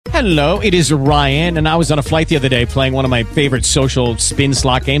Hello, it is Ryan, and I was on a flight the other day playing one of my favorite social spin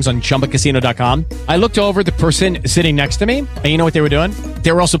slot games on ChumbaCasino.com. I looked over at the person sitting next to me, and you know what they were doing?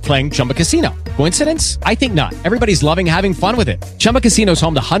 They were also playing Chumba Casino. Coincidence? I think not. Everybody's loving having fun with it. Chumba Casino is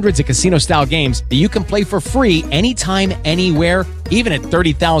home to hundreds of casino-style games that you can play for free anytime, anywhere, even at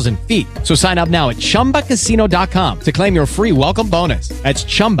 30,000 feet. So sign up now at ChumbaCasino.com to claim your free welcome bonus. That's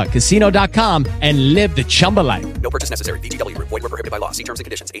ChumbaCasino.com and live the Chumba life. No purchase necessary. VGW. Void where prohibited by law. See terms and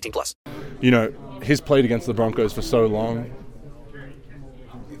conditions. 18+. You know, he's played against the Broncos for so long.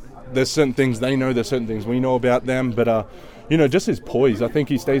 There's certain things they know, there's certain things we know about them, but you know, just his poise. I think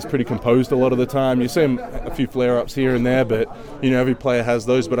he stays pretty composed a lot of the time. You see him a few flare-ups here and there, but you know, every player has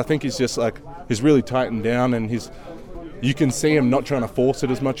those. But I think he's just like, he's really tightened down, and you can see him not trying to force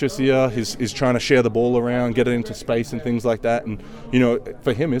it as much this year. He's trying to share the ball around, get it into space and things like that. And, you know,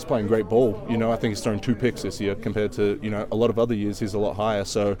 for him, he's playing great ball. You know, I think he's thrown 2 picks this year compared to, you know, a lot of other years he's a lot higher.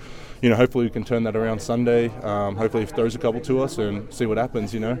 So, you know, hopefully we can turn that around Sunday. Hopefully he throws a couple to us and see what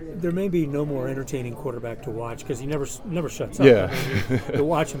happens, you know. There may be no more entertaining quarterback to watch because he never shuts up. Yeah. I mean, to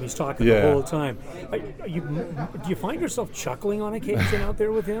watch him, he's talking the whole time. Do you find yourself chuckling on occasion out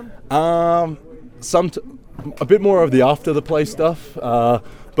there with him? A bit more of the after the play stuff,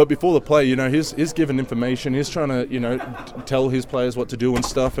 but before the play, you know, he's giving information. He's trying to, you know, tell his players what to do and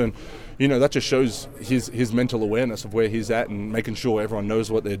stuff, and you know, that just shows his mental awareness of where he's at and making sure everyone knows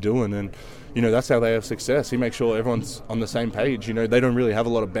what they're doing. And you know, that's how they have success. He makes sure everyone's on the same page. You know, they don't really have a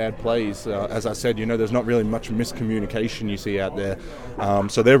lot of bad plays. As I said, you know, there's not really much miscommunication you see out there.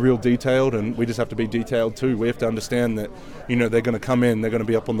 So they're real detailed, and we just have to be detailed too. We have to understand that, you know, they're going to come in, they're going to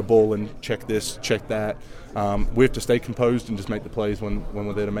be up on the ball and check this, check that. We have to stay composed and just make the plays when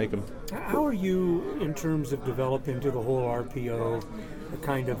we're there to make them. How are you in terms of developing to the whole RPO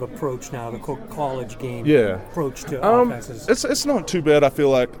kind of approach now, the college game approach to offenses? It's not too bad, I feel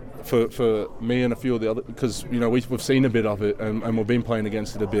like, for me and a few of the other, because you know we've seen a bit of it and we've been playing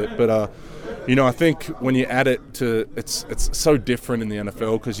against it a bit. But you know, I think when you add it to, it's so different in the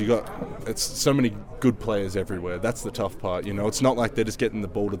NFL because it's so many good players everywhere. That's the tough part. You know, it's not like they're just getting the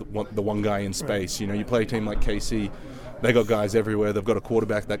ball to the one guy in space. You know, you play a team like KC. They got guys everywhere. They've got a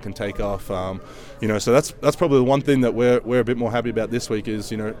quarterback that can take off. You know, so that's probably the one thing that we're a bit more happy about this week is,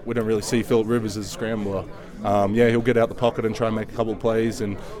 you know, we don't really see Phillip Rivers as a scrambler. He'll get out the pocket and try and make a couple of plays,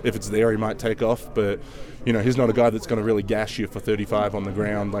 and if it's there, he might take off. But you know, he's not a guy that's going to really gash you for 35 on the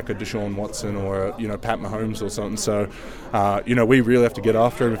ground like a Deshaun Watson or you know, Pat Mahomes or something. So you know, we really have to get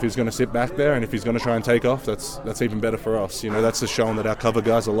after him if he's going to sit back there, and if he's going to try and take off, that's even better for us. You know, that's just showing that our cover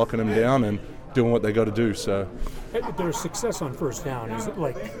guys are locking him down and doing what they got to do. So their success on first down is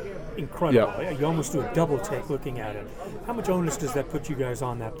like incredible. Yeah. You almost do a double take looking at it. How much onus does that put you guys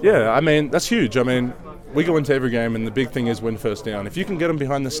on that play? Yeah, I mean, that's huge. I mean, we go into every game and the big thing is win first down. If you can get them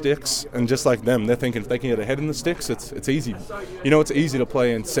behind the sticks, and just like them, they're thinking if they can get ahead in the sticks, it's easy. You know, it's easy to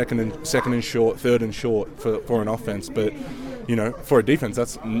play in second and short, third and short for an offense, but you know, for a defense,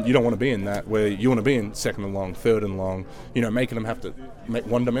 you don't want to be in that, where you want to be in second and long, third and long, you know, making them have to make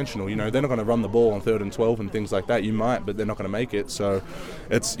one-dimensional. You know, they're not going to run the ball on 3rd and 12 and things like that. You might, but they're not going to make it. So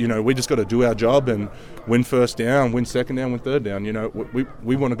it's, you know, we just got to do our job and win first down, win second down, win third down. You know,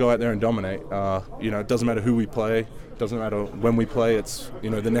 we want to go out there and dominate. You know, it doesn't matter who we play. Doesn't matter when we play, it's,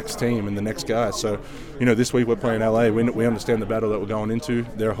 you know, the next team and the next guys. So, you know, this week we're playing LA. We understand the battle that we're going into.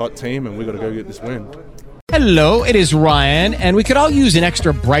 They're a hot team, and we've got to go get this win. Hello, it is Ryan, and we could all use an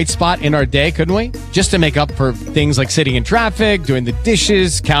extra bright spot in our day, couldn't we? Just to make up for things like sitting in traffic, doing the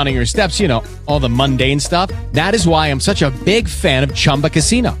dishes, counting your steps, you know, all the mundane stuff. That is why I'm such a big fan of Chumba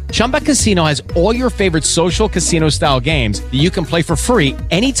Casino. Chumba Casino has all your favorite social casino-style games that you can play for free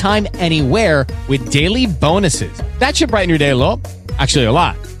anytime, anywhere with daily bonuses. That should brighten your day a little. Actually, a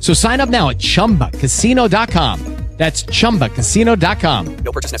lot. So sign up now at ChumbaCasino.com. That's ChumbaCasino.com.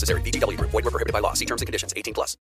 No purchase necessary. VGW. Void where prohibited by law. See terms and conditions. 18+.